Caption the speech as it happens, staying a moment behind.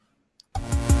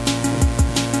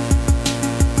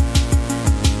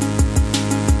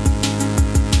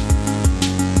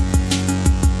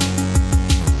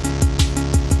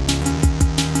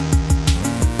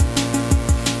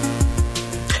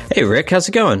Hey, Rick, how's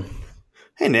it going?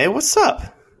 Hey, Nate, what's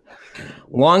up?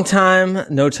 Long time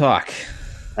no talk.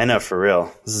 I know, for real.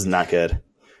 This is not good.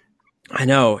 I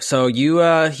know. So you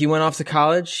went off to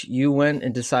college. You went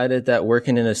and decided that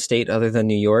working in a state other than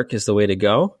New York is the way to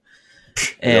go.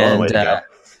 The only way to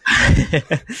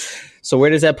go. So where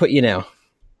does that put you now?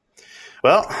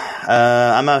 Well,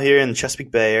 I'm out here in the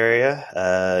Chesapeake Bay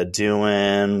area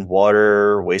doing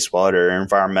water, wastewater,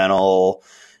 environmental,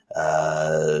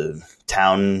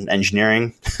 town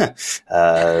engineering.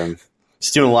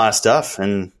 Just doing a lot of stuff,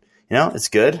 and it's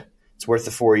good. It's worth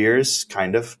the 4 years,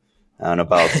 kind of. I don't know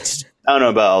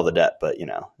about all the debt, but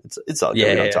it's all good.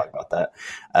 We don't talk about that.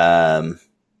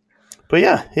 But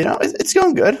yeah, it's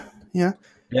going good. Yeah.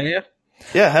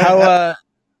 Yeah.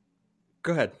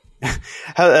 Go ahead.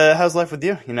 How's life with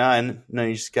you? I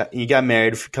know you got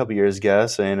married a couple years ago,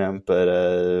 so but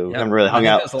we haven't really hung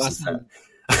out since then.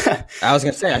 I was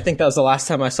gonna say, I think that was the last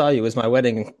time I saw you. Was my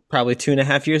wedding probably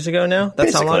 2.5 years ago now?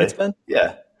 That's Basically. How long it's been.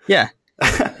 Yeah.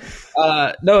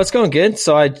 No, it's going good.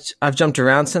 So I've jumped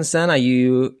around since then. I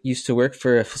used to work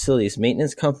for a facilities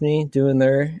maintenance company doing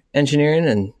their engineering,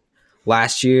 and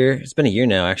last year, it's been a year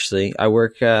now actually, I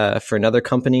work for another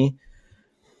company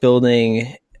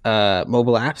building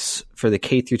mobile apps for the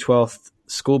K through 12th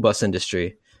school bus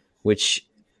industry, which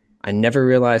I never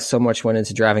realized so much went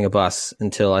into driving a bus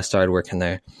until I started working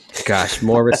there. Gosh,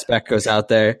 more respect goes out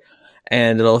there.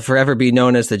 And it'll forever be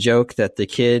known as the joke that the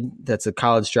kid that's a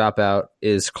college dropout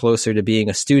is closer to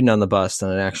being a student on the bus than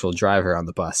an actual driver on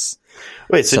the bus.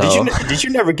 Wait, so did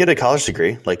you never get a college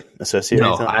degree, like associate?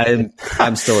 No,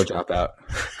 I'm still a dropout.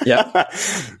 Yep.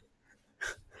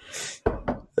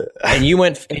 And you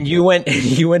went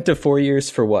to 4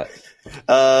 years for what?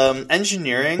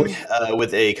 Engineering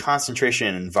with a concentration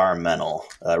in environmental.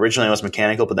 Originally I was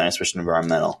mechanical, but then I switched to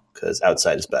environmental because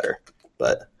outside is better.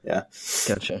 But yeah.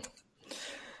 Gotcha.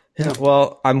 Yeah,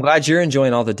 well, I'm glad you're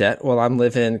enjoying all the debt while I'm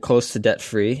living close to debt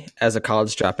free as a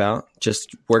college dropout,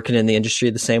 just working in the industry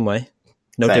the same way.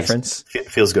 No difference.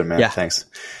 Feels good, man. Yeah. Thanks.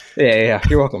 Yeah.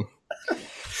 You're welcome.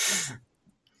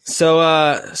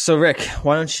 So Rick,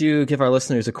 why don't you give our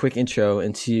listeners a quick intro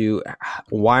into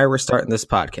why we're starting this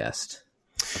podcast?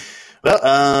 Well,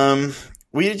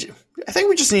 I think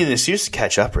we just need an excuse to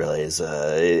catch up. Really, is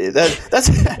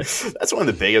that's one of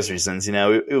the biggest reasons.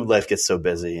 Life gets so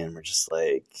busy, and we're just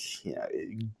like,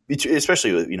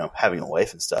 especially with having a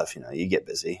wife and stuff. You get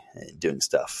busy and doing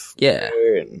stuff. Yeah,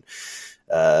 and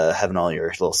having all your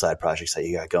little side projects that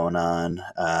you got going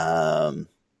on.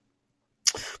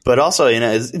 But also,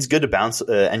 it's good to bounce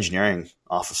engineering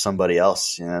off of somebody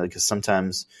else, because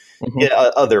sometimes you get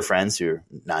other friends who are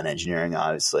not engineering,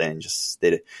 obviously, and just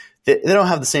they don't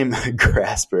have the same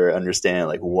grasp or understanding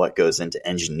like what goes into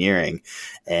engineering,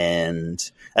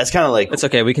 and that's kind of like it's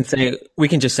okay. We can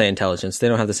just say intelligence. They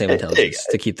don't have the same intelligence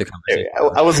to keep the conversation.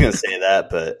 I wasn't going to say that,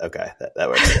 but okay, that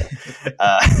works.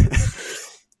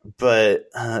 But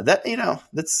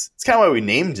that's kind of why we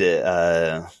named it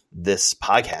this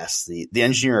podcast, the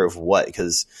engineer of what,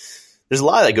 because there's a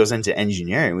lot that goes into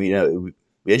engineering. We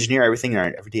engineer everything in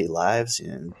our everyday lives,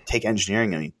 take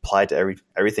engineering and apply it to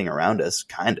everything around us.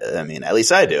 Kind of. I mean, at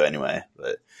least I do anyway.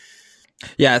 But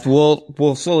yeah,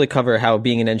 we'll slowly cover how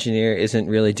being an engineer isn't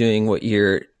really doing what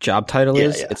your job title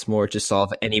is. Yeah. It's more just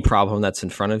solve any problem that's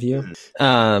in front of you.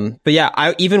 But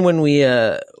yeah, even when we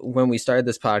started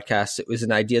this podcast, it was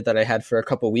an idea that I had for a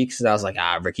couple of weeks, and I was like,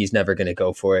 Ricky's never going to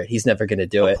go for it. He's never going to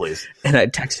do it. Please. And I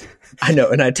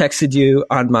texted you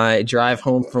on my drive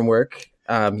home from work.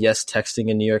 Yes, texting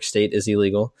in New York State is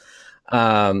illegal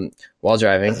while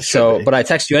driving.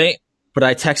 But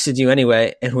I texted you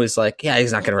anyway, and was like, yeah,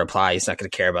 he's not going to reply. He's not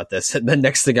going to care about this. And the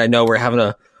next thing I know, we're having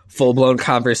a full-blown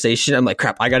conversation. I'm like,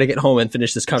 crap, I got to get home and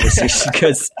finish this conversation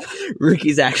because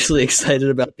Ricky's actually excited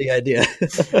about the idea.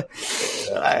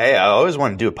 I always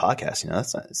wanted to do a podcast.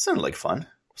 It sounded like fun.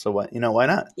 So what? Why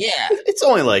not? Yeah. It's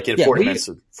only like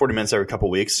 40 minutes every couple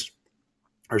weeks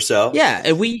or so. Yeah.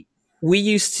 And we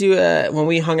used to, when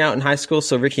we hung out in high school,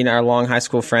 so Ricky and I are long high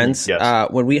school friends.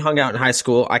 Yes. When we hung out in high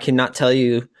school, I cannot tell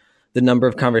you the number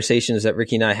of conversations that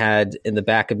Ricky and I had in the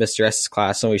back of Mr. S's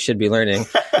class, and we should be learning,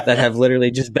 that have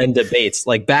literally just been debates.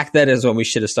 Like back then is when we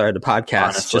should have started a podcast.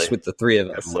 Honestly, just with the three of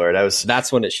us. Lord,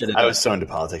 that's when it should have been. I was so into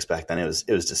politics back then. It was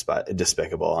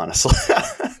despicable, honestly.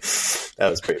 That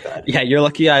was pretty bad. Yeah, you're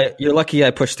lucky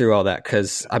I pushed through all that,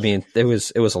 because I mean it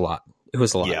was a lot. It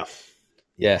was a lot.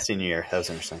 Yeah. Senior year, that was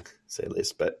interesting, to say the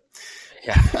least. But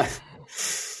yeah.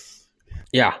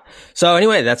 Yeah. So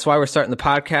anyway, that's why we're starting the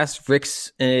podcast.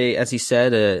 Rick's, as he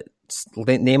said, a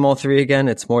Name all three again.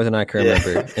 It's more than I can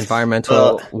remember.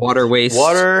 Environmental, water,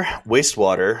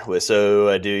 wastewater. So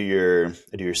I do your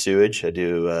sewage. I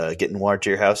do getting water to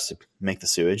your house to make the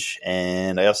sewage,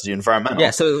 and I also do environmental.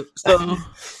 Yeah.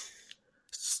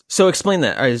 So explain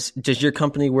that. Does your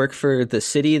company work for the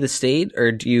city, the state,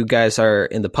 or do you guys are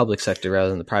in the public sector rather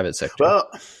than the private sector? Well,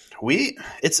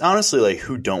 it's honestly like,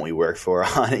 who don't we work for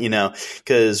on it,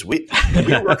 because we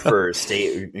work for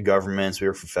state governments, we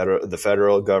work for the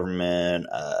federal government,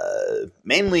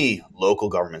 mainly local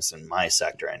governments in my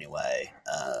sector anyway.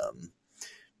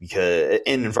 Because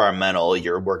in environmental,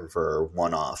 you're working for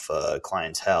one-off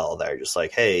clientele that are just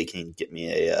like, hey, can you get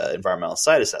me a environmental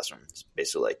site assessment? It's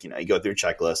basically like, you go through a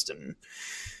checklist and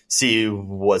see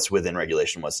what's within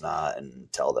regulation, what's not,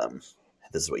 and tell them,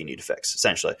 this is what you need to fix,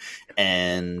 essentially.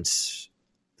 And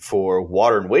for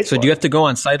water and wastewater. So do you have to go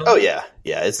on site? Oh, yeah.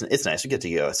 Yeah, it's nice. We get to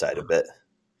go outside a bit.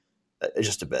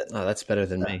 Just a bit. Oh, that's better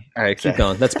than me. All right, keep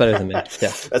going. That's better than me.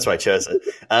 Yeah. That's why I chose it.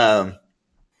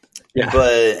 Yeah.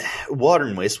 But water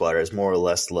and wastewater is more or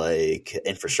less like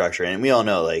infrastructure. And we all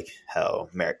know like how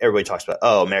everybody talks about,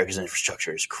 America's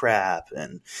infrastructure is crap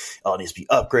and all needs to be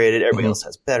upgraded. Everybody else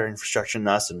has better infrastructure than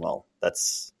us. And well,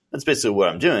 that's basically what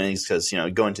I'm doing, is because,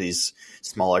 going to these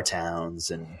smaller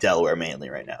towns, and Delaware mainly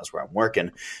right now is where I'm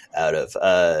working out of.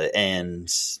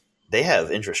 And they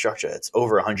have infrastructure that's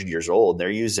over 100 years old. They're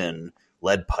using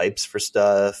lead pipes for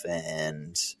stuff.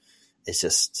 And it's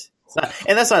just,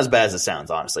 and that's not as bad as it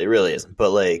sounds, honestly. It really isn't. But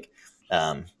like,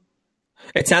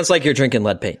 it sounds like you're drinking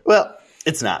lead paint. Well,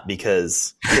 it's not,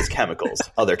 because it's chemicals,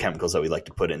 other chemicals that we like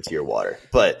to put into your water.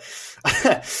 But,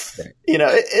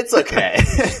 it's okay.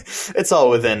 It's all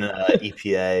within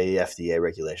EPA, FDA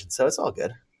regulations, so it's all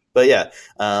good. But yeah,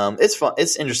 it's fun.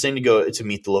 It's interesting to go to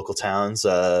meet the local towns,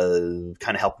 kind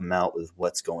of help them out with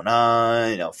what's going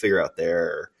on, figure out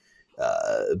their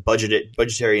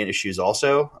budgetary issues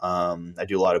also. I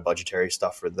do a lot of budgetary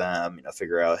stuff for them,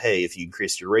 figure out, hey, if you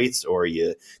increase your rates or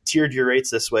you tiered your rates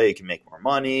this way, you can make more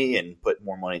money and put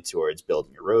more money towards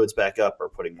building your roads back up or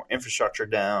putting more infrastructure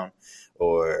down,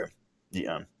 or,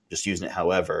 just using it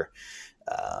however.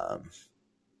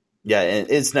 Yeah, and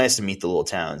it's nice to meet the little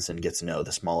towns and get to know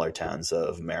the smaller towns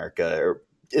of America, or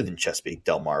even Chesapeake,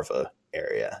 Delmarva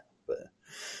area. But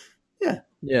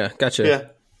yeah, gotcha. Yeah,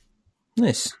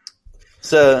 nice.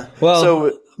 So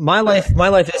my life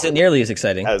isn't nearly as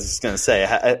exciting. I was just going to say,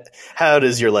 how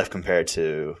does your life compare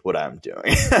to what I'm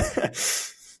doing?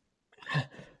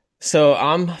 So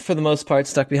I'm, for the most part,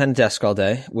 stuck behind a desk all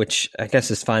day, which I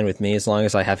guess is fine with me as long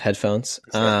as I have headphones.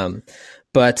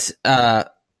 But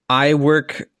I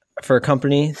work for a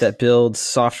company that builds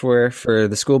software for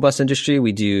the school bus industry.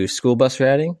 We do school bus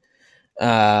routing,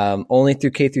 only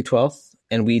through K through 12.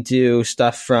 And we do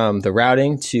stuff from the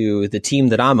routing to the team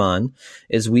that I'm on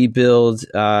is we build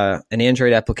an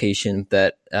Android application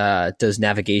that does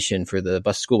navigation for the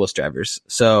school bus drivers.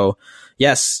 So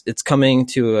yes, it's coming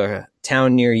to a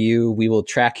town near you. We will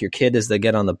track your kid as they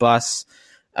get on the bus.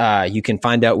 You can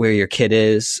find out where your kid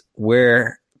is,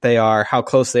 where they are, how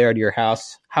close they are to your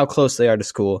house, how close they are to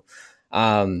school.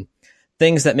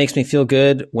 Things that makes me feel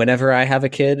good whenever I have a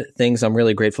kid, things I'm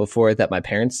really grateful for that my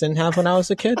parents didn't have when I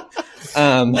was a kid.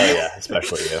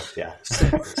 Especially you. Yeah.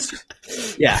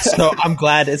 Yeah. So I'm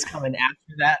glad it's coming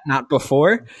after that, not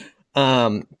before.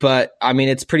 But I mean,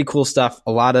 it's pretty cool stuff.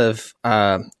 A lot of,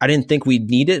 I didn't think we'd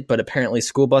need it, but apparently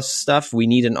school bus stuff, we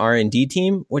need an R&D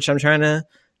team, which I'm trying to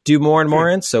do more and more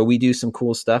in. So we do some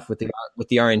cool stuff with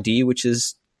the R&D, which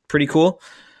is pretty cool.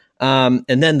 And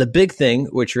then the big thing,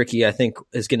 which Ricky, I think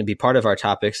is going to be part of our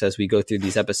topics as we go through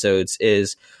these episodes,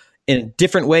 is in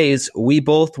different ways, we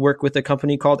both work with a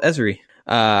company called Esri.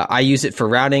 I use it for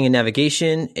routing and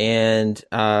navigation. And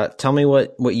tell me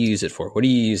what you use it for. What do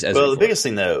you use Esri for? Well, the biggest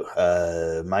thing,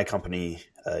 though, my company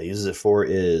uses it for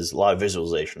is a lot of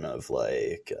visualization of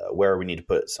like where we need to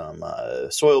put some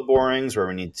soil borings, where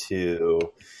we need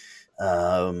to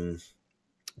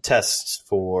tests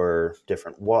for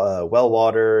different well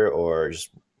water, or just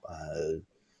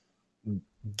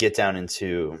get down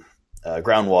into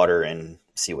groundwater and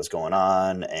see what's going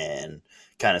on and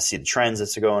kind of see the trends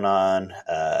that's going on.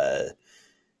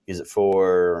 Use it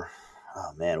for,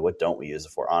 oh man, what don't we use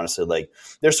it for? Honestly, like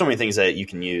there's so many things that you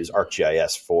can use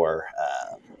ArcGIS for.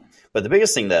 But the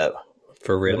biggest thing that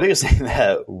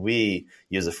we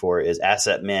use it for is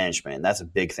asset management. That's a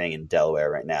big thing in Delaware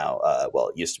right now. Well,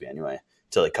 it used to be anyway,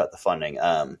 until they cut the funding.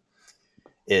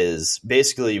 Is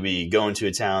basically we go into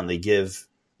a town, they give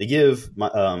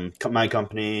my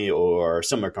company or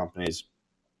similar companies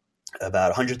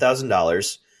about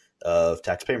 $100,000 of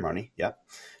taxpayer money. Yeah.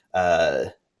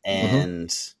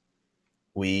 And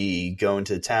we go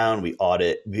into the town, we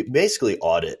basically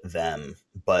audit them,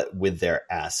 but with their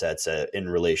assets in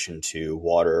relation to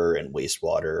water and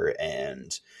wastewater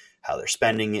and how they're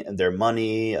spending their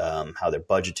money, how their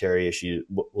budgetary issues,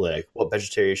 like what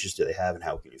budgetary issues do they have and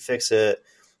how can you fix it,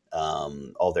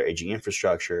 all their aging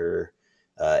infrastructure.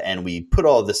 And we put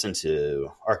all of this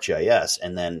into ArcGIS,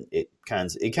 and then it kind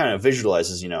of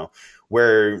visualizes,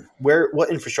 what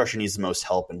infrastructure needs the most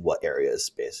help in what areas,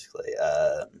 basically.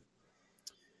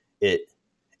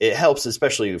 It helps,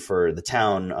 especially for the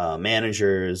town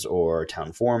managers or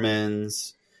town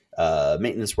foremans,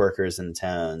 maintenance workers in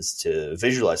towns, to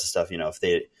visualize the stuff.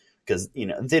 Because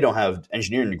they don't have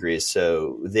engineering degrees,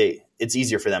 so it's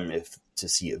easier for them to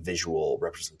see a visual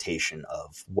representation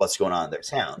of what's going on in their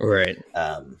town. Right.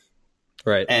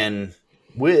 Right. And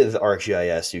with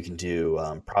ArcGIS, you can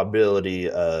do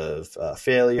probability of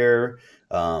failure,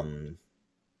 you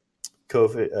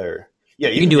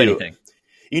can do anything.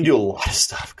 You can do a lot of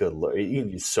stuff. Good Lord. You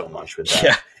can do so much with that.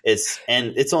 Yeah. It's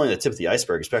only the tip of the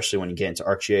iceberg, especially when you get into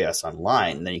ArcGIS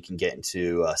Online. And then you can get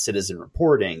into citizen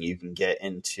reporting. You can get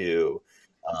into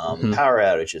power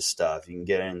outages stuff. You can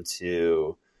get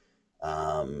into,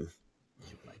 mobile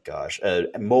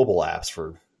apps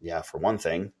for one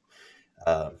thing.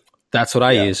 That's what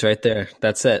I use right there.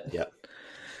 That's it. Yeah.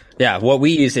 Yeah, what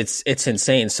we use, it's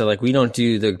insane. So like we don't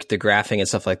do the graphing and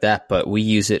stuff like that, but we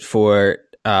use it for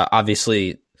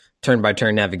obviously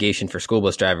turn-by-turn navigation for school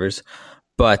bus drivers.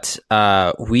 But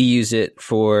we use it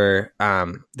for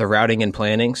the routing and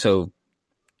planning, so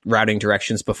routing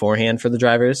directions beforehand for the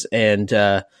drivers, and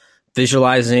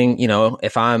visualizing,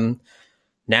 if I'm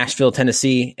Nashville,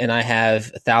 Tennessee, and I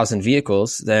have 1,000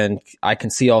 vehicles, then I can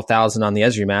see all 1,000 on the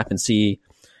Esri map and see,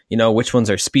 which ones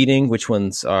are speeding, which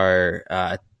ones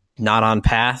are not on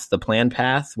path, the planned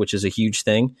path, which is a huge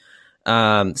thing.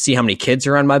 See how many kids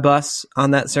are on my bus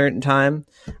on that certain time,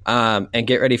 and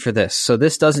get ready for this. So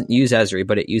this doesn't use Esri,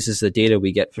 but it uses the data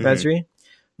we get from Esri.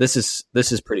 This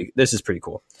is pretty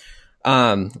cool.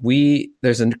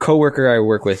 There's a coworker I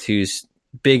work with who's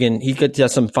big, and he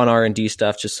does some fun R&D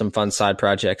stuff, just some fun side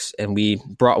projects, and we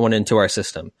brought one into our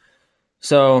system.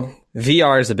 So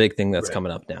VR is a big thing that's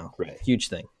coming up now. Right. Huge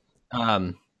thing.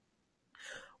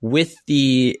 With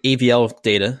the AVL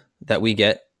data that we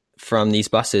get from these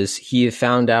buses, he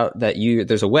found out that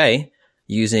there's a way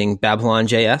using Babylon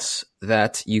JS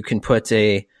that you can put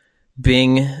a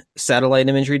Bing satellite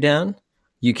imagery down.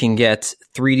 You can get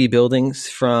 3D buildings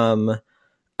from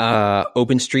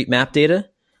OpenStreetMap data,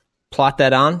 plot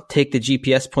that on, take the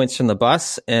GPS points from the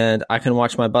bus, and I can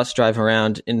watch my bus drive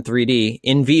around in 3D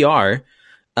in VR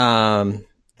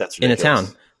That's in a town.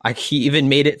 He even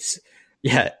made it,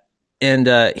 and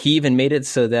he even made it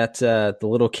so that the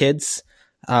little kids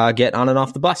get on and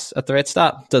off the bus at the right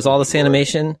stop. Does all this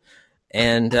animation,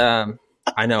 and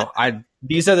I know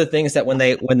these are the things that when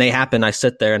they happen, I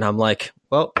sit there and I'm like,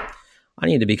 well, I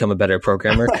need to become a better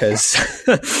programmer because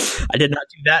I did not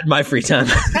do that in my free time.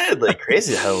 It's kind of like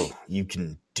crazy how you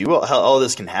can do how all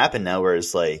this can happen now.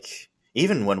 Whereas like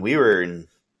even when we were in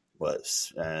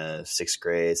sixth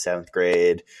grade, seventh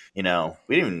grade, we didn't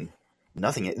even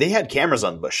nothing. They had cameras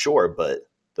on the bus, sure, but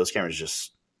those cameras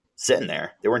just sitting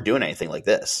there. They weren't doing anything like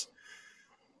this.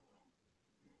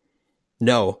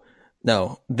 No,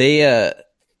 they,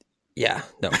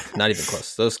 no, not even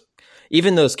close. Those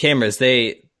cameras,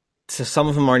 so some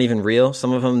of them aren't even real.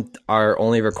 Some of them are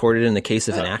only recorded in the case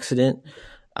of an accident.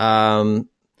 They're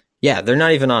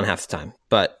not even on half the time,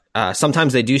 but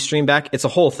sometimes they do stream back. It's a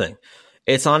whole thing.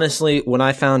 It's honestly, when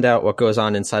I found out what goes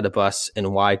on inside a bus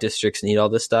and why districts need all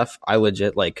this stuff, I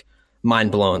legit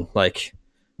mind blown. Like,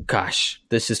 gosh,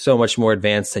 this is so much more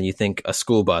advanced than you think a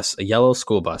yellow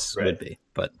school bus would be.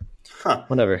 But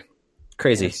whatever.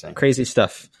 Crazy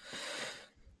stuff.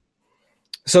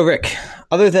 So Rick,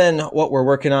 other than what we're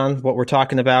working on, what we're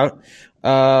talking about,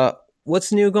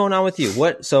 what's new going on with you?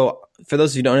 So for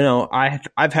those of you who don't know,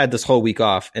 I've had this whole week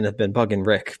off and have been bugging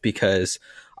Rick because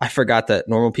I forgot that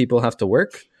normal people have to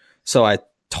work. So I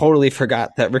totally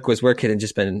forgot that Rick was working and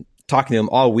just been talking to him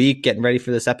all week, getting ready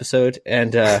for this episode,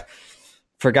 and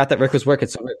forgot that Rick was working.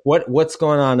 So Rick, what's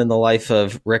going on in the life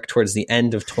of Rick towards the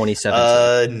end of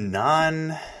 2017?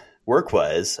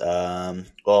 Non-work-wise, me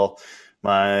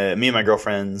and my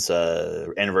girlfriend's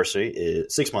anniversary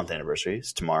is 6-month anniversary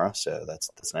is tomorrow, so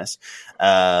that's nice.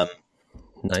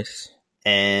 Nice.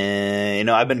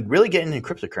 And I've been really getting into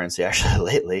cryptocurrency actually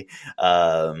lately.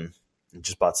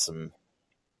 Just bought some.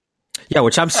 Yeah,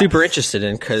 which I'm super interested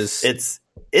in because it's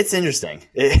interesting.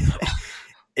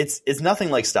 It's nothing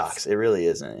like stocks. It really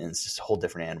isn't. It's just a whole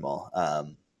different animal.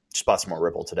 Just bought some more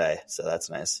Ripple today, so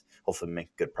that's nice. Hopefully make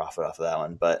a good profit off of that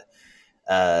one. But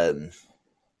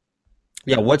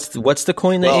Yeah, what's the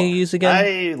coin that you use again?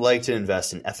 I like to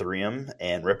invest in Ethereum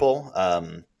and Ripple.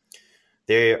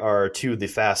 They are two of the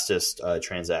fastest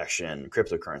transaction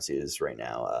cryptocurrencies right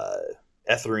now.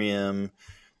 Ethereum,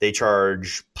 they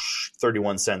charge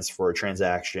 31 cents for a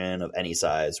transaction of any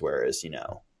size, whereas,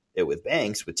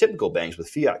 with typical banks with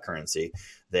fiat currency,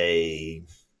 they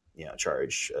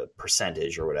charge a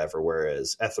percentage or whatever.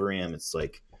 Whereas Ethereum,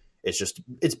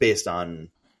 it's based on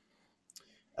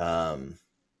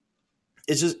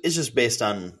it's just based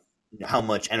on how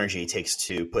much energy it takes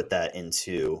to put that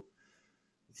into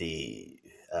the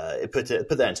put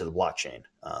that into the blockchain.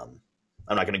 I'm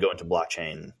not going to go into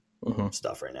blockchain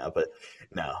stuff right now, but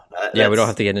no. We don't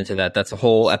have to get into that. That's a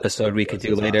whole episode we could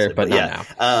do later, but not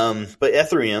now. But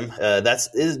Ethereum,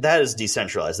 that is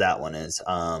decentralized. That one is,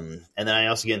 and then I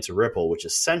also get into Ripple, which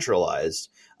is centralized,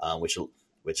 which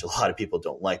a lot of people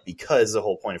don't like, because the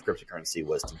whole point of cryptocurrency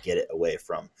was to get it away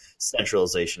from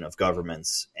centralization of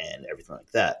governments and everything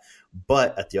like that.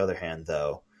 But at the other hand,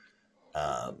 though,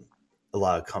 a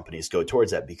lot of companies go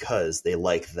towards that because they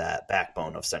like that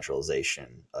backbone of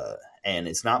centralization, and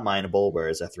it's not mineable,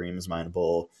 whereas Ethereum is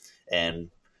mineable. And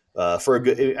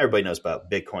everybody knows about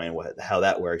Bitcoin, how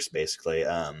that works basically.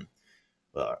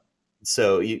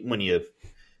 So when you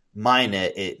mine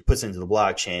it, it puts it into the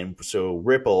blockchain. So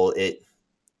Ripple,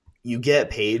 you get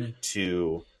paid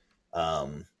to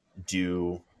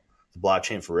do the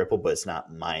blockchain for Ripple, but it's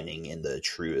not mining in the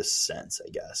truest sense, I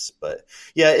guess. But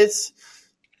yeah,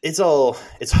 it's all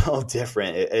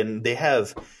different, and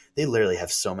they literally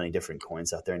have so many different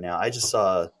coins out there now. I just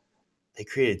saw they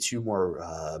created 2 more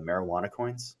marijuana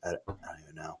coins. I don't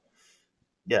even know.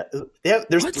 Yeah,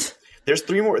 there's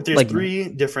 3 more. There's 3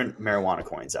 different marijuana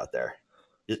coins out there.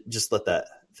 Just let that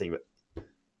think.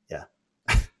 Yeah.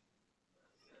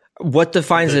 What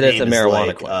defines it as a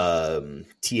marijuana coin?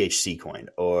 THC coin,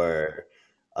 or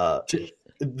the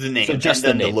name. So just and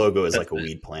then the name. The logo is like a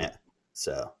weed plant.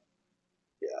 So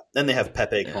yeah. Then they have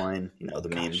Pepe coin. The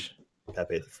meme,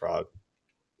 Pepe the frog.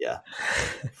 Yeah.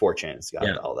 4chan's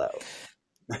got all that.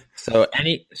 So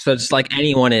just like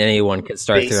anyone can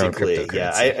start their own Basically, cryptocurrency.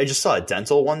 yeah. I just saw a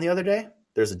dental one the other day.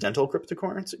 There's a dental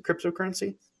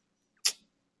cryptocurrency.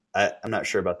 I'm not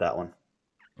sure about that one.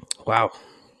 Wow.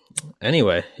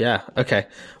 Anyway, yeah. Okay.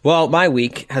 Well, my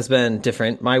week has been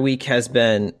different. My week has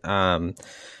been,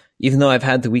 even though I've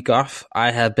had the week off,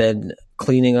 I have been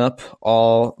cleaning up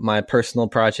all my personal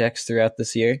projects throughout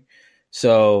this year.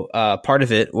 So part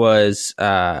of it was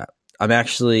I'm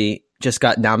actually just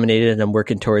got nominated, and I'm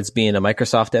working towards being a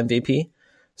Microsoft MVP.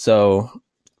 So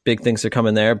big things are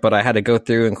coming there. But I had to go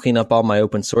through and clean up all my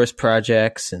open source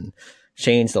projects and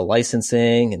change the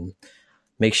licensing and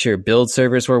make sure build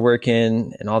servers were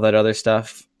working and all that other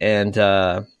stuff. And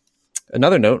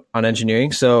another note on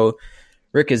engineering. So,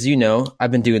 Rick, as you know,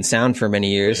 I've been doing sound for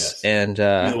many years, Yes. and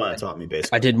You're the one that taught me,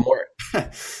 basically. I did more.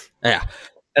 Yeah,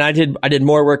 and I did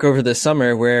more work over the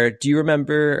summer. Do you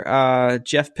remember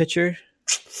Jeff Pitcher?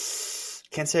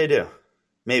 Can't say I do.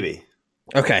 Maybe.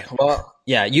 Okay. Well,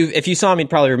 yeah. If you saw him, you'd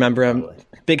probably remember him. Probably.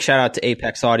 Big shout out to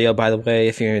Apex Audio, by the way,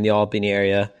 if you're in the Albany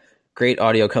area. Great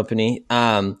audio company.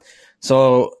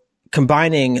 So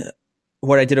combining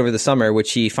what I did over the summer,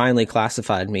 which he finally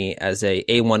classified me as a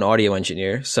A1 audio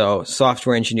engineer. So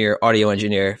software engineer, audio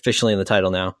engineer, officially in the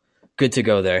title now. Good to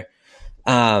go there.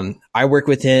 I work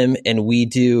with him, and we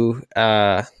do,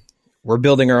 we're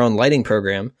building our own lighting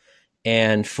program.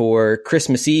 And for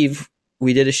Christmas Eve,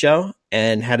 we did a show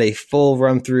and had a full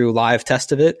run through live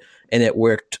test of it, and it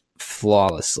worked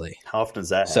flawlessly. How often does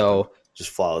that happen? So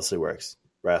just flawlessly works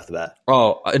right off the bat.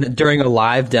 Oh, during a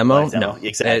live demo? No,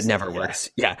 exactly. It never works.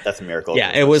 Yeah. That's a miracle.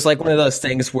 Yeah, it was like one of those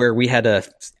things where we had a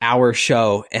hour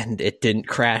show and it didn't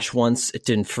crash once, it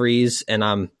didn't freeze, and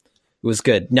it was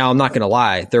good. Now, I'm not going to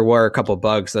lie. There were a couple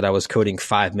bugs that I was coding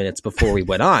 5 minutes before we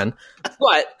went on,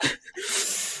 but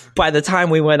by the time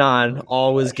we went on,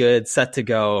 all was good, set to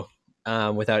go,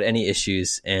 without any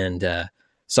issues. And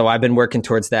so I've been working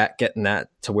towards that, getting that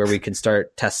to where we can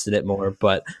start testing it more.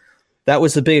 But that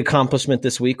was the big accomplishment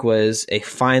this week, was a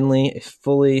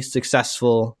fully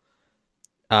successful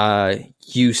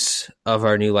use of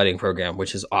our new lighting program,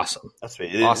 which is awesome. That's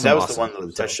sweet. Awesome, that was the one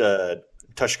with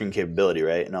touchscreen capability,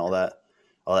 right? And all that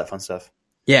fun stuff.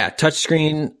 Yeah,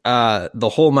 touchscreen. The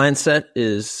whole mindset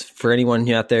is, for anyone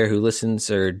out there who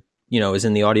listens or is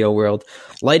in the audio world,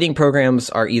 lighting programs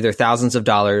are either thousands of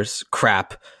dollars,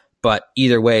 crap, but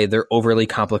either way, they're overly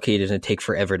complicated and take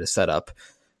forever to set up.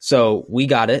 So we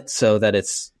got it so that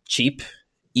it's cheap,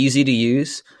 easy to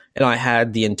use. And I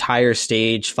had the entire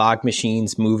stage, fog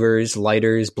machines, movers,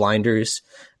 lighters, blinders,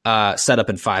 set up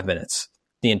in 5 minutes.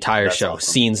 The entire show,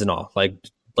 awesome. Scenes and all, like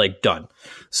like done.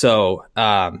 So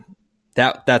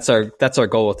that's our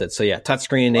goal with it. So yeah,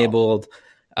 touchscreen enabled,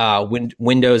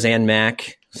 Windows and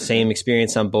Mac, same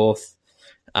experience on both.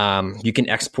 You can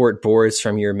export boards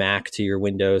from your Mac to your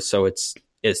Windows, so it's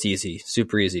easy,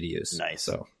 super easy to use. Nice.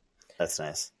 So that's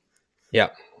nice. Yeah.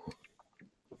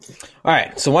 All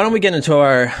right. So why don't we get into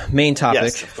our main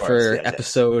topic for yes,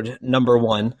 episode number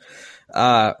 1?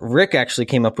 Rick actually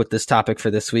came up with this topic for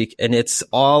this week, and it's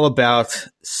all about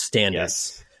standards.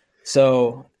 Yes.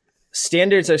 So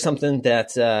standards are something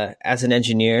that, as an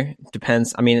engineer,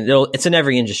 depends. I mean, it's in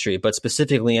every industry, but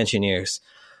specifically engineers.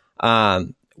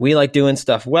 We like doing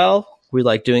stuff well. We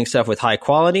like doing stuff with high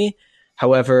quality.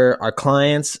 However, our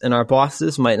clients and our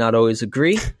bosses might not always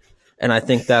agree. And I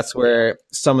think that's where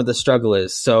some of the struggle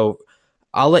is. So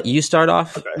I'll let you start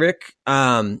off, Rick,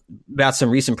 about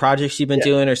some recent projects you've been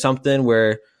doing or something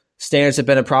where standards have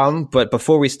been a problem. But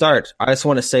before we start, I just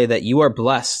want to say that you are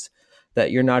blessed that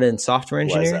you're not in software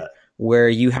engineering where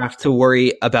you have to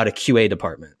worry about a QA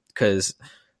department, because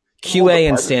QA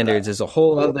and standards is a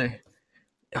whole other.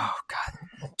 Oh, God,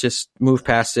 just move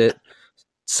past it.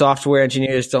 Software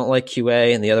engineers don't like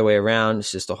QA and the other way around.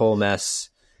 It's just a whole mess.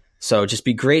 So just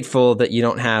be grateful that you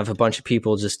don't have a bunch of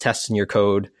people just testing your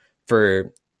code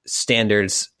for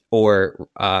standards or,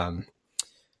 I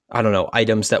don't know,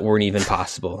 items that weren't even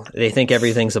possible. They think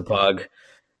everything's a bug.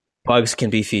 Bugs can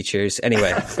be features.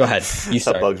 Anyway, go ahead. You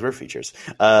start. Bugs were features.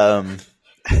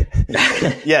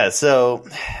 Yeah. So,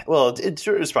 well, in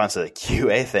response to the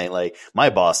QA thing, like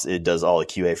my boss, it does all the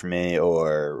QA for me,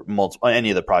 or any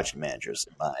of the project managers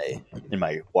in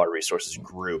my water resources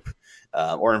group,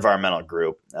 or environmental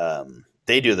group.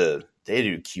 They do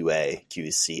QA,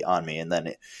 QC on me. And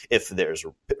then if there's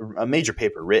a major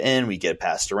paper written, we get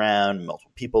passed around,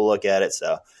 multiple people look at it.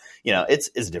 So, it's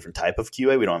a different type of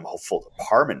QA. We don't have a whole full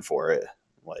department for it.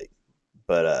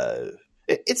 But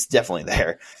it's definitely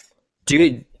there.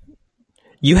 Do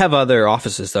you have other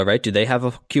offices though, right? Do they have a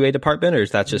QA department, or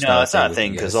is that just no? It's not a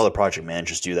thing, because all the project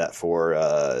managers do that for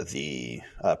the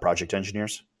project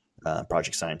engineers,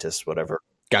 project scientists, whatever.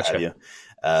 Gotcha.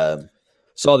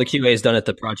 So all the QA is done at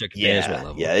the project management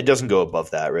level. Yeah, it doesn't go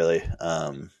above that really.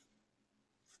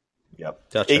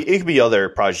 Yep. Gotcha. It could be other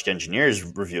project engineers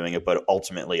reviewing it, but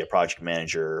ultimately a project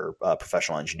manager, or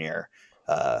professional engineer,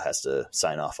 has to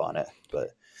sign off on it. But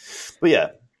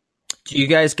yeah. Do you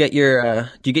guys get your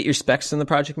specs from the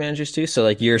project managers too? So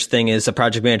like your thing is a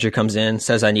project manager comes in,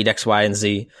 says I need X, Y, and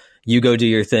Z. You go do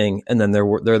your thing, and then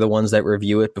they're the ones that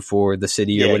review it before the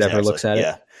city or whatever looks at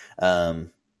it. Yeah.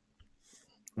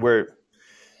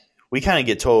 We kind of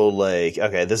get told like,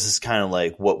 okay, this is kind of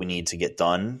like what we need to get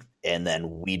done, and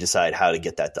then we decide how to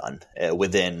get that done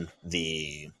within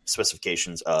the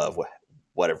specifications of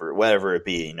whatever it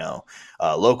be,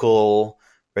 local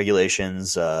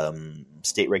regulations,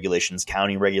 state regulations,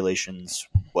 county regulations,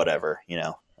 whatever, we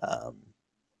have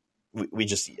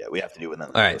to do within.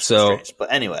 All right. So,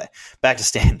 but anyway, back to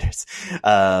standards.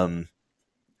 Hold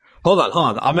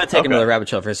on. I'm going to take another rabbit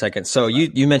trail for a second. So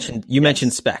you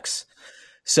mentioned specs.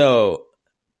 So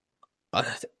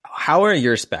how are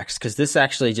your specs? Because this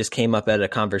actually just came up at a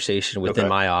conversation within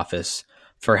my office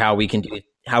for how we can do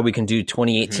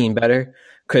 2018 better.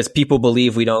 Because people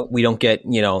believe we don't get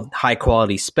high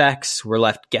quality specs. We're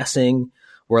left guessing.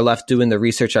 We're left doing the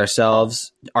research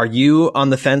ourselves. Are you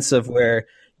on the fence of where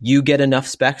you get enough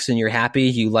specs and you're happy,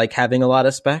 you like having a lot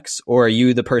of specs? Or are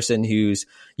you the person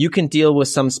you can deal with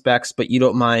some specs, but you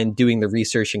don't mind doing the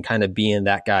research and kind of being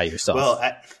that guy yourself? Well,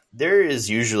 there is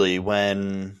usually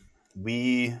when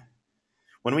we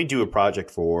do a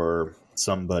project for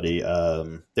somebody,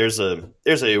 there's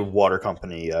a water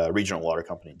company, regional water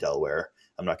company in Delaware.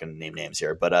 I'm not going to name names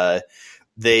here, but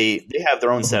they have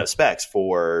their own set of specs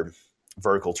for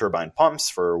vertical turbine pumps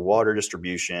for water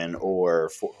distribution, or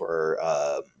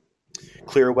for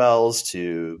clear wells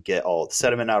to get all the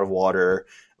sediment out of water,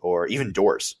 or even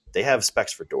doors. They have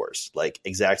specs for doors, like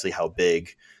exactly how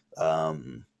big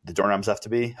the doorknobs have to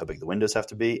be, how big the windows have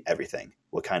to be, everything.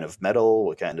 What kind of metal,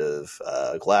 what kind of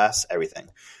glass, everything.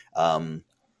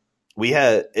 We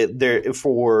had there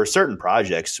for certain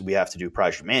projects, we have to do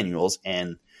project manuals,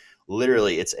 and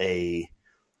literally it's a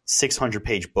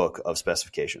 600-page book of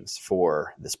specifications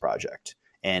for this project,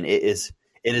 and it is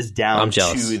down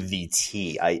to the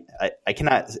T. I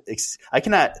cannot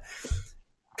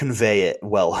convey it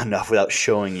well enough without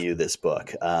showing you this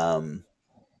book.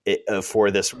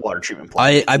 For this water treatment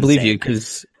plant. I believe you,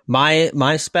 because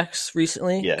my specs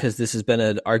recently, because this has been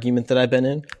an argument that I've been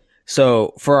in.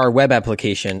 So for our web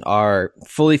application, our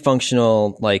fully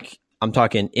functional, like I'm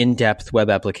talking in-depth web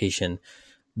application,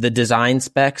 the design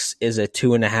specs is a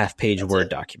 2.5-page Word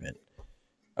document.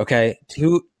 Okay,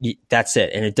 that's it.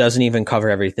 And it doesn't even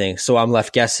cover everything. So I'm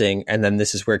left guessing. And then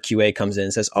this is where QA comes in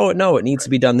and says, oh, no, it needs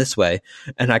to be done this way.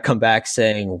 And I come back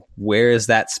saying, where is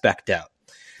that spec'd out?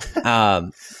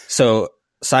 So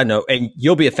side note, and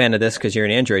you'll be a fan of this because you're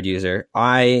an Android user.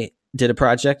 I did a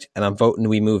project and I'm voting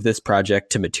we move this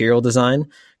project to Material Design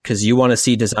because you want to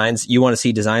see designs. You want to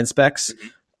see design specs.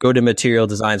 Go to Material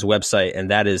Design's website.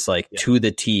 And that is like to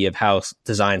the T of how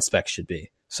design specs should be.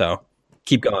 So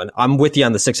keep going. I'm with you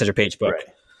on the 600-page book. Right.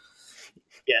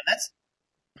 Yeah,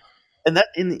 and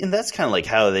that's kind of like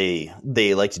how they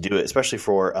like to do it, especially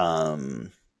for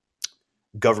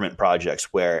government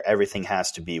projects where everything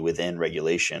has to be within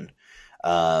regulation.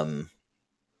 They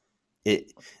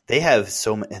have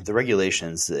the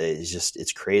regulations is just,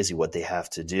 it's crazy what they have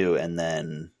to do, and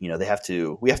then we have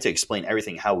to explain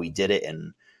everything, how we did it,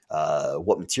 and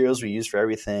what materials we use for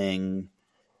everything.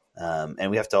 And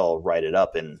we have to all write it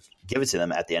up and give it to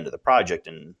them at the end of the project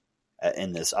and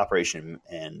in this operation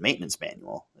and maintenance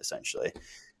manual, essentially.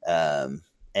 And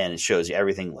it shows you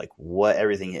everything, like what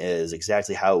everything is,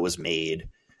 exactly how it was made.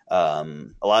 A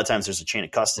lot of times there's a chain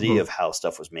of custody of how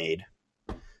stuff was made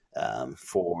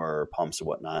for pumps and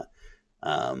whatnot.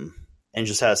 And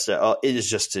just it is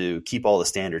just to keep all the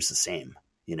standards the same,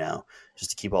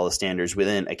 just to keep all the standards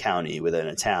within a county, within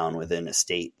a town, within a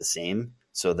state the same.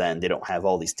 So then they don't have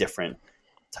all these different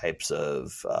types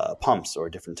of pumps or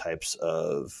different types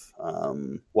of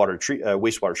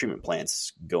wastewater treatment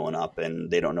plants going up, and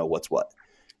they don't know what's what.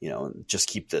 Just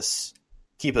keep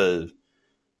a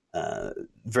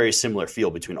very similar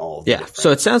feel between all of them.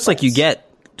 So it sounds like you get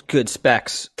good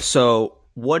specs. So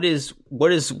what is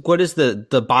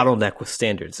the bottleneck with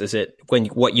standards? Is it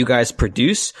what you guys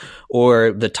produce,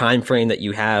 or the time frame that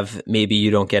you have? Maybe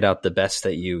you don't get out the best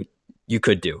that you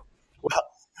could do.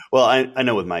 Well, I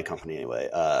know with my company anyway,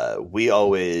 we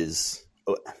always,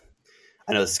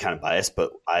 I know this is kind of biased,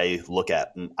 but I look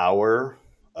at our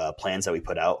plans that we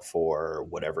put out for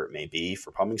whatever it may be,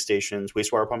 for pumping stations,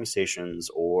 wastewater pumping stations,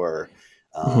 or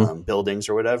buildings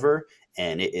or whatever.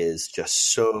 And it is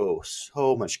just so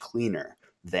much cleaner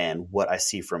than what I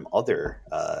see from other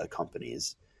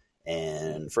companies.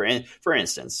 And for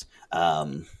instance,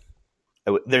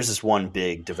 there's this one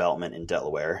big development in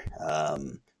Delaware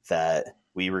that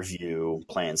we review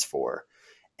plans for,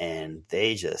 and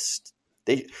they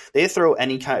throw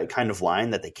any kind of line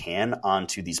that they can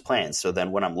onto these plans. So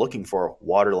then when I'm looking for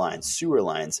water lines, sewer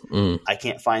lines, I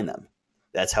can't find them.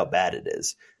 That's how bad it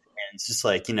is. And it's just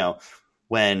like,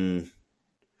 when,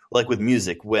 like with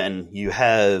music, when you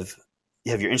have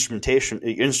your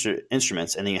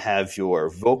instruments, and then you have your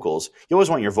vocals, you always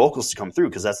want your vocals to come through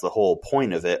because that's the whole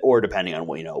point of it. Or depending on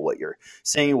what you're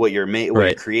saying, what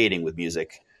you're creating with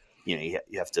music, you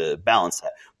have to balance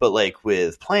that. But like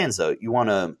with plans, though, you want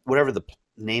to, whatever the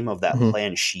name of that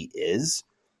plan sheet is,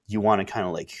 you want to kind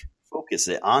of like focus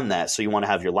it on that. So you want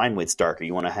to have your line weights darker.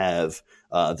 You want to have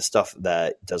the stuff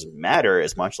that doesn't matter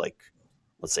as much, like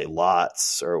let's say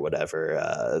lots or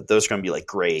whatever. Those are going to be like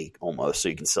gray almost, so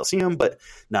you can still see them, but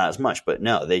not as much. But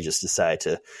no, they just decide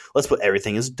to, let's put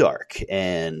everything as dark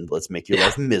and let's make your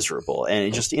life miserable. And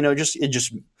it just,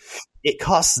 it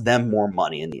costs them more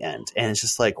money in the end. And it's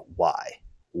just like, why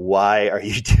are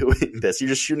you doing this? You're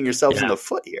just shooting yourselves in the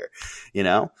foot here,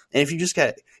 And if you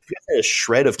got a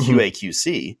shred of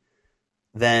QA/QC,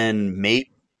 then maybe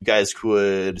you guys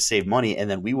could save money, and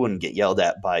then we wouldn't get yelled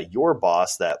at by your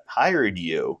boss that hired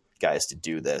you guys to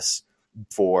do this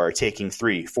for taking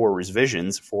 3-4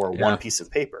 revisions for one piece of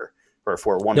paper or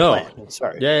for one plan.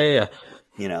 Sorry. Yeah.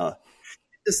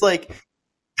 It's like,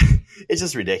 it's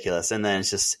just ridiculous. And then it's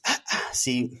just,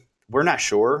 see, we're not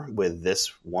sure with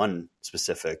this one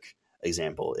specific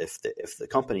example if the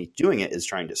company doing it is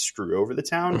trying to screw over the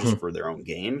town just for their own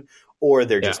gain, or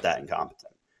they're just that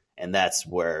incompetent. And that's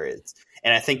where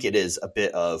and I think it is a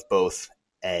bit of both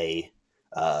a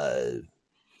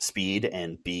speed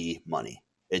and B, money.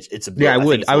 It's a bit, I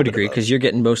would agree, because you're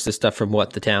getting most of the stuff from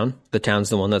what, the town? The town's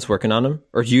the one that's working on them,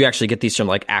 or do you actually get these from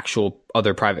like actual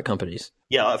other private companies?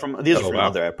 Yeah, from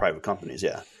other private companies.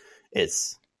 Yeah,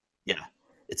 it's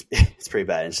pretty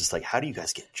bad. It's just like, how do you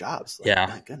guys get jobs? Like,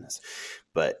 my goodness.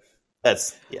 But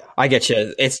that's I get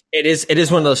you. It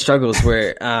is one of those struggles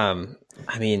where it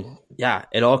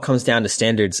all comes down to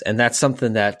standards, and that's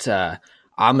something that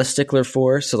I'm a stickler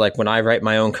for. So like when I write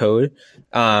my own code,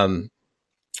 I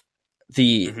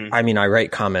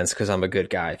write comments because I'm a good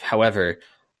guy. However,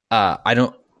 I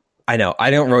don't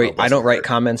write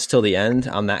comments till the end.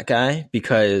 I'm that guy,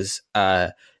 because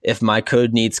if my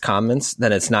code needs comments,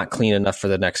 then it's not clean enough for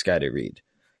the next guy to read.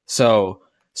 So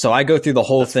I go through the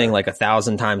whole thing like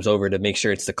 1,000 times over to make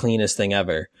sure it's the cleanest thing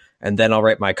ever. and then I'll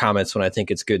write my comments when I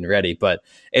think it's good and ready. But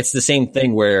it's the same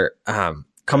thing where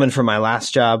coming from my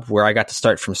last job where I got to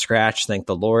start from scratch, thank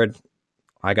the Lord,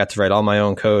 I got to write all my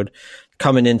own code.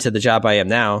 Coming into the job I am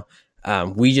now,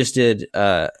 we just did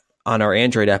on our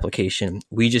Android application,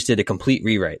 we just did a complete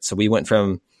rewrite. So we went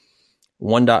from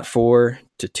 1.4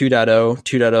 to 2.0.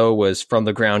 2.0 was from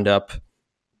the ground up.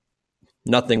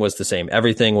 Nothing was the same.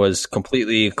 Everything was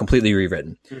completely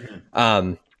rewritten.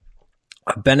 Mm-hmm.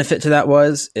 A benefit to that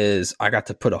is I got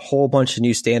to put a whole bunch of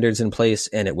new standards in place,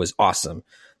 and it was awesome.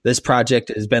 This project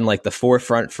has been like the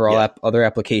forefront for all other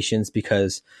applications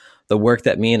because the work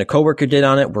that me and a coworker did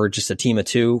on it, we're just a team of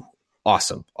two.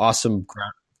 Awesome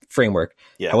framework.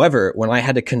 Yeah. However, when I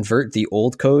had to convert the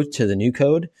old code to the new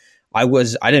code, I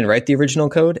didn't write the original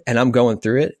code, and I'm going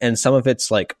through it, and some of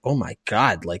it's like, oh my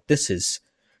God, like this is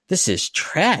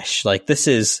trash. Like this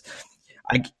is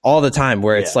all the time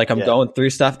where it's like I'm going through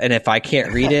stuff, and if I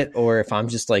can't read it or if I'm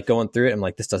just like going through it, I'm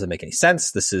like, this doesn't make any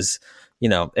sense. This is,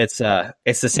 it's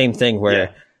the same thing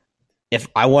where if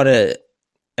I want to,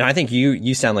 and I think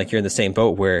you sound like you're in the same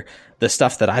boat where the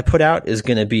stuff that I put out is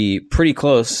going to be pretty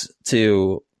close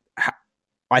to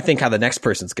I think how the next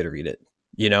person's going to read it,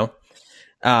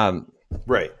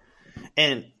 Right.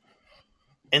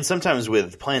 And sometimes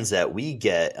with plans that we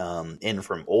get in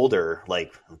from older,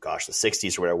 like, the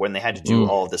 60s or whatever, when they had to do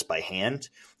all of this by hand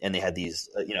and they had these,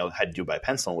 had to do by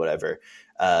pencil and whatever,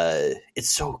 it's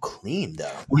so clean, though.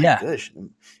 My gosh.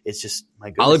 It's just,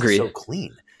 my goodness, I'll agree. It's so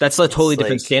clean. That's a totally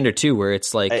different standard, too, where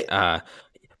it's like,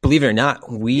 believe it or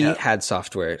not, we had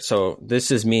software. So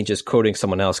this is me just quoting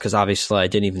someone else because obviously I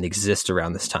didn't even exist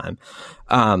around this time.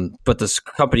 But this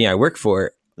company I work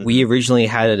for, we originally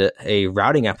had a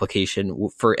routing application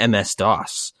for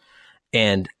MS-DOS,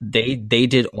 and they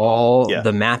did all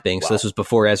the mapping. Wow. So this was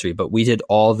before Esri, but we did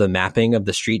all the mapping of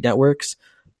the street networks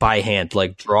by hand,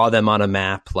 like draw them on a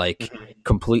map, like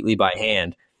completely by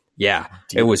hand. Yeah,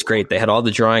 it was great. They had all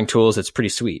the drawing tools. It's pretty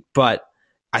sweet. But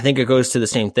I think it goes to the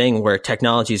same thing where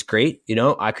technology is great.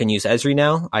 I can use Esri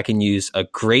now. I can use a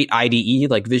great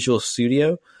IDE like Visual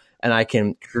Studio, and I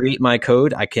can create my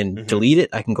code. I can delete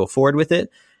it. I can go forward with it.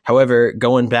 However,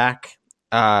 going back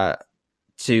to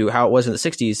how it was in the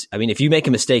 60s, I mean, if you make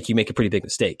a mistake, you make a pretty big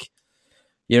mistake.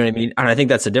 You know what I mean? And I think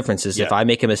that's the difference is if I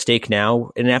make a mistake now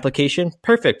in an application,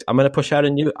 perfect. I'm going to push out a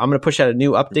new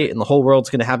update, and the whole world's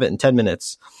going to have it in 10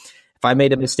 minutes. If I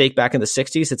made a mistake back in the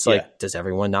 60s, it's like, does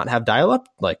everyone not have dial-up?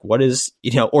 Like, what is,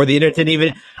 or the internet didn't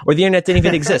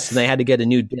even exist, and they had to get a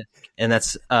new disk. And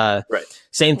that's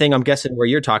same thing, I'm guessing, where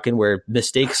you're talking, where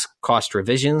mistakes cost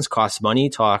revisions, cost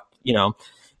money,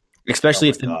 especially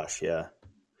if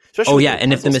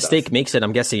and if the mistake makes it,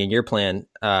 I'm guessing in your plan,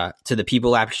 to the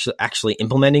people actually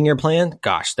implementing your plan,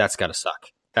 gosh, that's got to suck.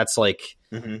 That's like,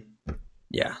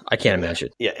 I can't imagine.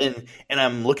 Yeah, and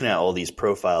I'm looking at all these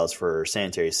profiles for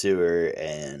sanitary sewer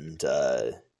and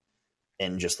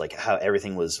just like how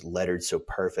everything was lettered so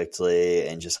perfectly,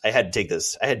 and just I had to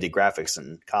do graphics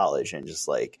in college, and just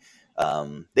like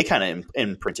they kind of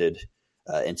imprinted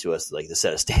into us like the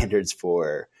set of standards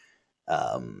for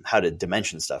how to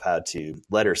dimension stuff, how to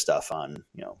letter stuff on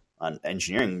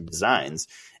engineering designs.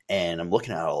 And I'm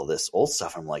looking at all this old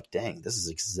stuff. I'm like, dang, this is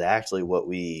exactly what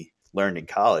we learned in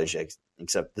college,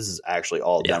 except this is actually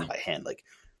all done by hand. Like,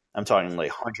 I'm talking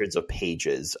like hundreds of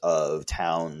pages of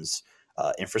towns'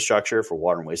 infrastructure for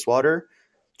water and wastewater,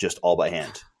 just all by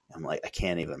hand. I'm like, I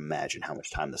can't even imagine how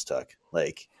much time this took.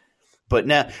 Like, but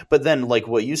then like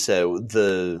what you said,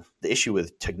 the issue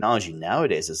with technology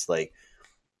nowadays is like,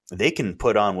 they can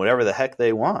put on whatever the heck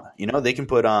they want. They can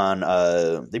put on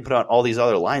all these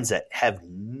other lines that have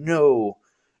no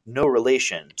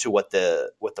relation to what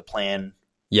the plan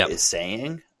is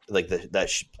saying, like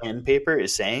that plan paper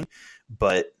is saying,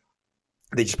 but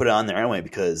they just put it on there anyway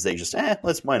because they just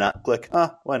why not click?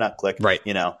 Right?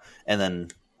 And then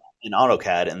in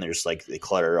AutoCAD, and they're just like they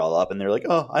clutter it all up, and they're like,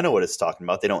 oh, I know what it's talking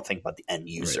about. They don't think about the end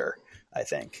user. Right. I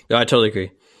think. No, I totally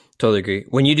agree.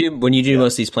 When you do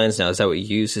most of these plans now, is that what you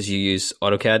use? Is you use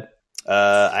AutoCAD?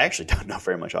 I actually don't know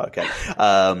very much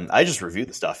AutoCAD. I just review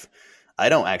the stuff. I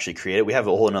don't actually create it. We have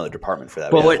a whole another department for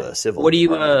that. Well, we have a civil. What do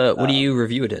you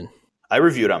review it in? I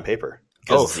review it on paper.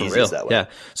 Oh, for real? That way. Yeah.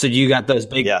 So you got those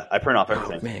big? Yeah, I print off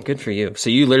everything. Oh, man, good for you. So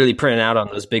you literally print it out on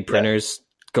those big printers,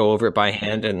 go over it by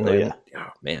hand, and then oh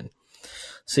man.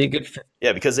 So you good?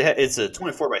 Because it's a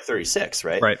 24 by 36,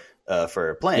 right? Right.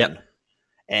 For a plan. Yep.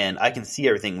 And I can see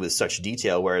everything with such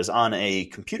detail, whereas on a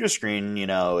computer screen,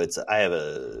 I have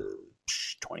a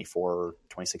 24,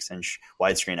 26-inch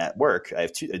widescreen at work. I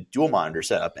have a dual monitor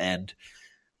setup, and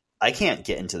I can't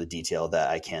get into the detail that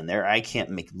I can there. I can't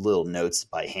make little notes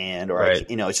by hand, or it's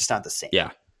just not the same. Yeah.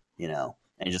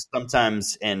 And just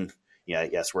sometimes, and yeah,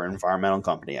 yes, we're an environmental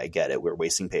company. I get it. We're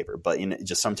wasting paper, but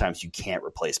just sometimes you can't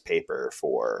replace paper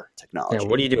for technology. Yeah,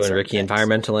 what are you doing, Ricky? Things.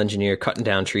 Environmental engineer, cutting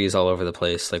down trees all over the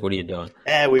place. Like, what are you doing?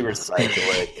 We recycle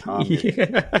it.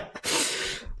 Yeah.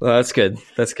 Well, that's good.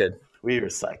 That's good. We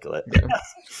recycle it.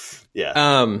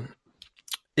 Yeah.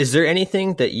 Is there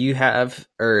anything that you have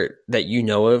or that you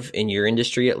know of in your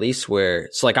industry, at least, where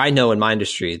it's like, I know in my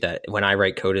industry that when I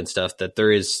write code and stuff, that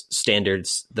there is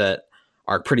standards that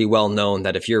are pretty well known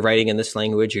that if you're writing in this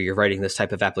language or you're writing this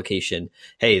type of application,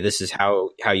 hey, this is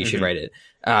how you should write it.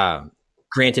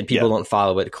 Granted, people don't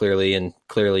follow it clearly, and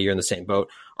clearly you're in the same boat.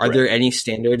 Are there any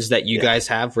standards that you guys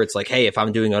have where it's like, hey, if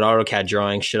I'm doing an AutoCAD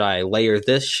drawing, should I layer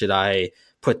this? Should I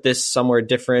put this somewhere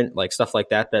different? Like stuff like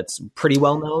that that's pretty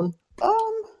well known?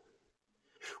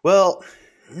 Well,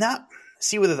 with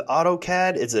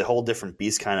AutoCAD, it's a whole different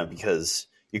beast kind of because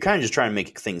you're kind of just trying to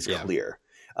make things clear.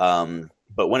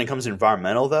 But when it comes to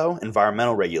environmental, though,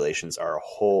 environmental regulations are a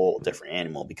whole different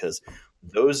animal because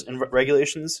those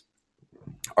regulations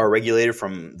are regulated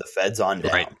from the feds on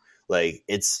down. Right. Like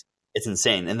it's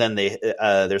insane. And then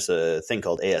there's a thing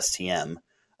called ASTM.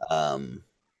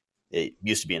 It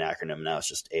used to be an acronym. Now it's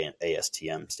just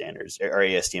ASTM standards or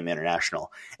ASTM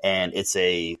International. And it's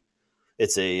a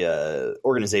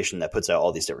organization that puts out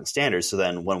all these different standards. So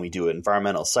then when we do an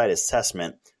environmental site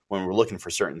assessment, when we're looking for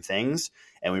certain things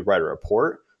and we write a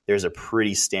report, there's a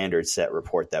pretty standard set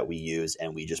report that we use,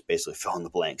 and we just basically fill in the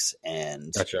blanks.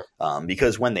 And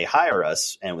because when they hire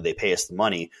us and when they pay us the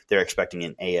money, they're expecting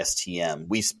an ASTM.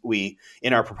 We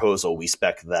in our proposal, we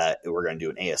spec that we're going to do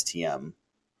an ASTM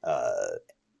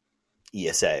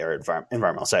ESA or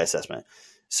environmental site assessment.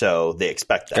 So they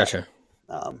expect that. Gotcha.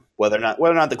 Whether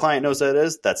or not the client knows that it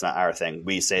is, that's not our thing.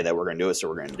 We say that we're going to do it, so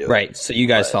we're going to do it. Right. So you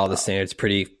guys follow the standards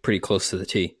pretty close to the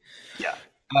T. Yeah.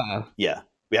 Yeah.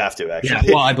 We have to actually.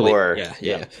 Yeah, well, I believe.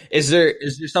 Yeah. Is there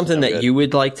something that you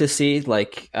would like to see,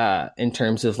 like in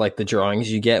terms of like the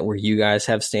drawings you get, where you guys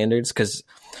have standards? Because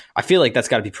I feel like that's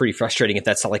got to be pretty frustrating if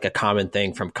that's not like a common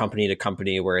thing from company to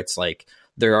company, where it's like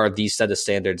there are these set of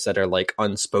standards that are like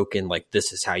unspoken, like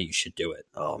this is how you should do it.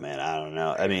 Oh man, I don't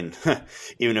know. I mean,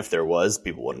 even if there was,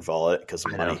 people wouldn't follow it because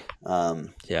of money.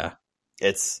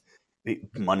 It's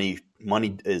money.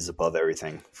 Money is above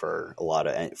everything for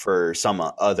for some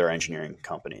other engineering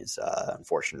companies,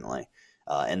 unfortunately,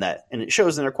 and it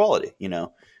shows in their quality.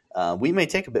 We may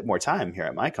take a bit more time here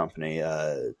at my company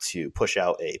to push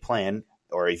out a plan,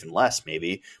 or even less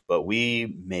maybe, but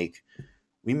we make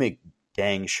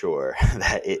dang sure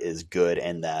that it is good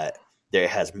and that it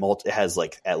has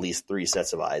like at least 3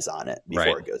 sets of eyes on it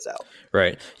before it goes out.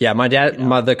 Right. Yeah. My dad,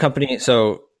 the company.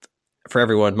 So for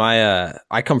everyone,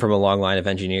 I come from a long line of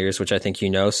engineers, which I think you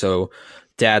know. So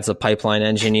dad's a pipeline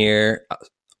engineer.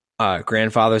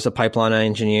 Grandfather's a pipeline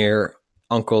engineer.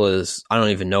 Uncle I don't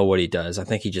even know what he does. I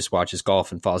think he just watches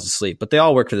golf and falls asleep, but they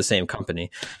all work for the same company.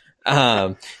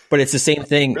 But it's the same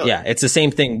thing. Really? Yeah, it's the same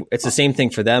thing. It's the same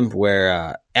thing for them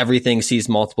where everything sees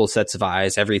multiple sets of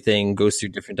eyes. Everything goes through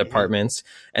different departments,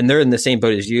 and they're in the same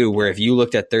boat as you, where if you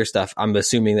looked at their stuff, I'm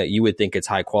assuming that you would think it's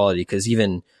high quality, because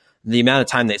even the amount of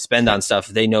time they spend on stuff,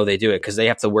 they know they do it because they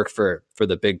have to work for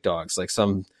the big dogs, like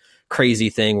some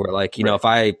crazy thing where like,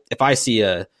 if I see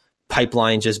a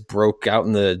pipeline just broke out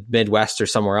in the Midwest or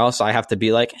somewhere else, I have to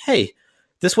be like, hey,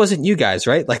 this wasn't you guys,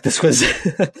 right? Like this was,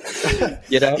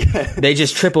 they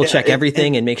just triple check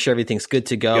everything and make sure everything's good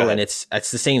to go. And it's the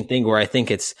same thing where I think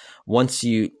it's once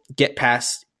you get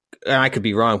past, and I could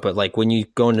be wrong, but like when you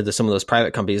go into some of those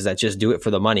private companies that just do it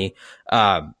for the money,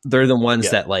 they're the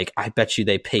ones that like, I bet you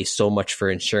they pay so much for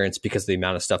insurance because of the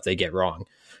amount of stuff they get wrong.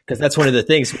 Because that's one of the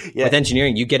things with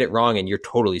engineering, you get it wrong and you're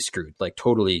totally screwed, like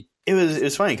totally. It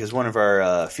was funny because one of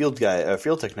our field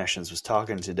technicians was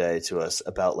talking today to us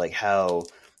about like how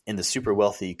in the super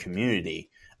wealthy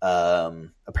community,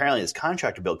 apparently this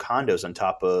contractor built condos on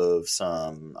top of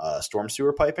some storm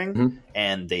sewer piping,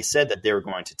 and they said that they were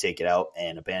going to take it out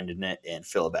and abandon it and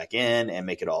fill it back in and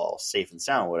make it all safe and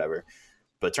sound, whatever.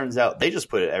 But it turns out they just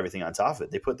put everything on top of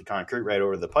it. They put the concrete right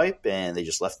over the pipe and they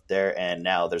just left it there, and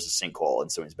now there's a sinkhole in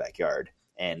someone's backyard,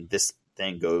 and this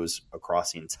thing goes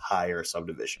across the entire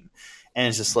subdivision. And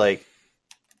it's just like,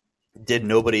 did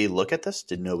nobody look at this?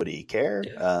 Did nobody care?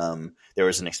 There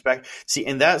was an see,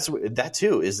 and that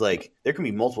too is like, there can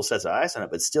be multiple sets of eyes on it,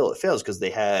 but still it fails because they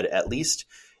had at least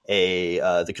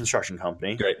the construction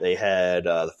company. Right. They had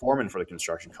the foreman for the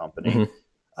construction company.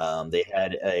 They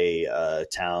had a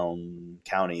town,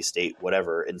 county, state,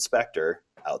 whatever inspector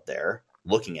out there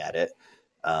looking at it.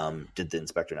 Did the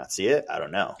inspector not see it? I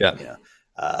don't know. Yeah.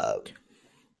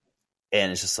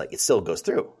 And it's just like, it still goes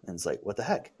through, and it's like, what the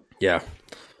heck? Yeah.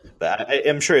 But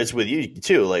I'm sure it's with you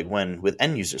too. Like when with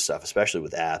end user stuff, especially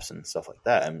with apps and stuff like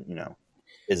that.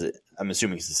 Is it? I'm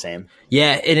assuming it's the same.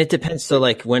 Yeah, and it depends. So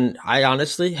like when I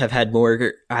honestly I've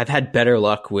had better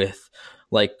luck with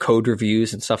like code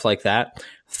reviews and stuff like that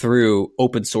through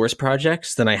open source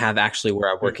projects than I have actually where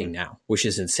I'm working now, which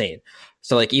is insane.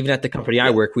 So like even at the company I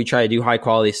work, we try to do high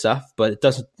quality stuff, but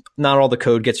not all the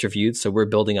code gets reviewed. So we're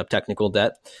building up technical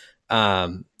debt.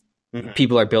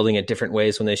 People are building it different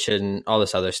ways when they shouldn't, all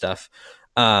this other stuff.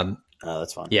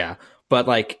 That's fun. Yeah. But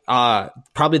like,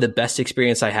 probably the best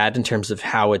experience I had in terms of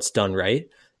how it's done right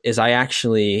is I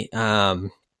actually,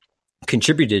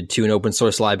 contributed to an open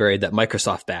source library that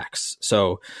Microsoft backs.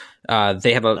 So,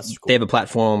 they have a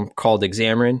platform called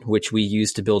Xamarin, which we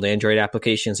use to build Android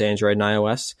applications, Android and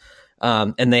iOS.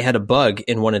 And they had a bug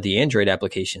in one of the Android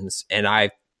applications, and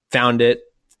I found it,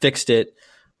 fixed it,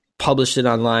 published it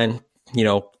online,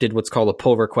 did what's called a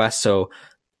pull request. So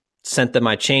sent them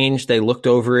my change. They looked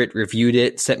over it, reviewed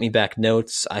it, sent me back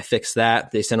notes. I fixed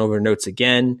that. They sent over notes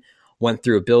again, went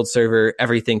through a build server,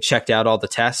 everything checked out all the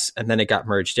tests, and then it got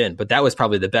merged in. But that was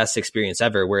probably the best experience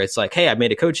ever, where it's like, hey, I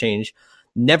made a code change,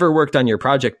 never worked on your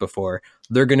project before.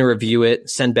 They're going to review it,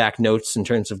 send back notes in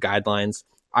terms of guidelines.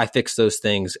 I fix those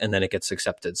things, and then it gets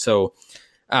accepted. So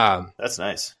that's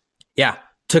nice. Yeah.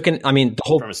 From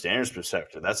a standards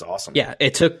perspective, that's awesome. Yeah.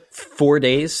 It took 4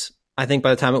 days, I think, by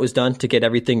the time it was done to get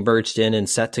everything merged in and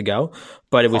set to go.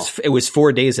 But it was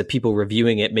 4 days of people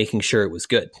reviewing it, making sure it was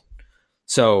good.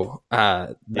 So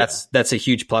that's a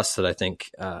huge plus that I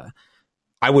think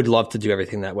I would love to do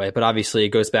everything that way. But obviously it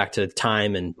goes back to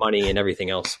time and money and everything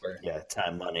else.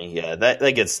 Time, money. Yeah, that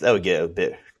would get a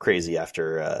bit crazy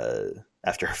after a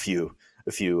few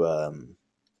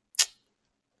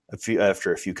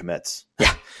commits.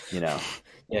 Yeah.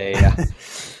 Yeah.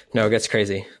 No, it gets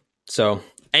crazy. So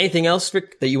anything else,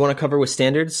 Rick, that you want to cover with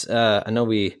standards? I know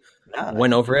we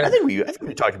went over it. I think we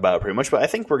talked about it pretty much, but I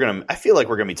feel like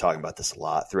we're gonna be talking about this a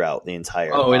lot throughout the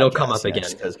entire podcast, it'll come up again.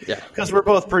 Because we're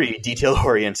both pretty detail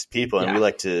oriented people, and we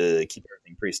like to keep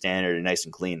everything pretty standard and nice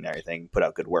and clean and everything, put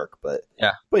out good work. But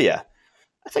I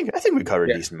think we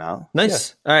covered a decent amount.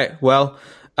 Nice. Yeah. All right. Well,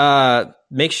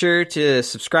 make sure to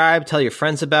subscribe, tell your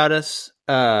friends about us.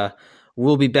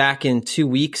 We'll be back in 2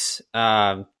 weeks,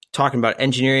 talking about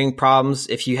engineering problems.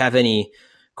 If you have any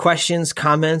questions,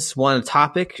 comments, want a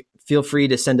topic, feel free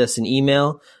to send us an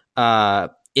email,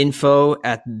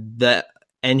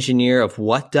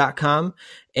 info@theengineerofwhat.com,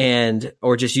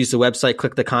 or just use the website,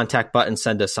 click the contact button,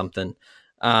 send us something.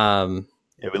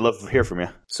 We'd love to hear from you.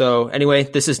 So anyway,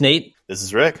 this is Nate. This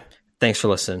is Rick. Thanks for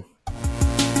listening.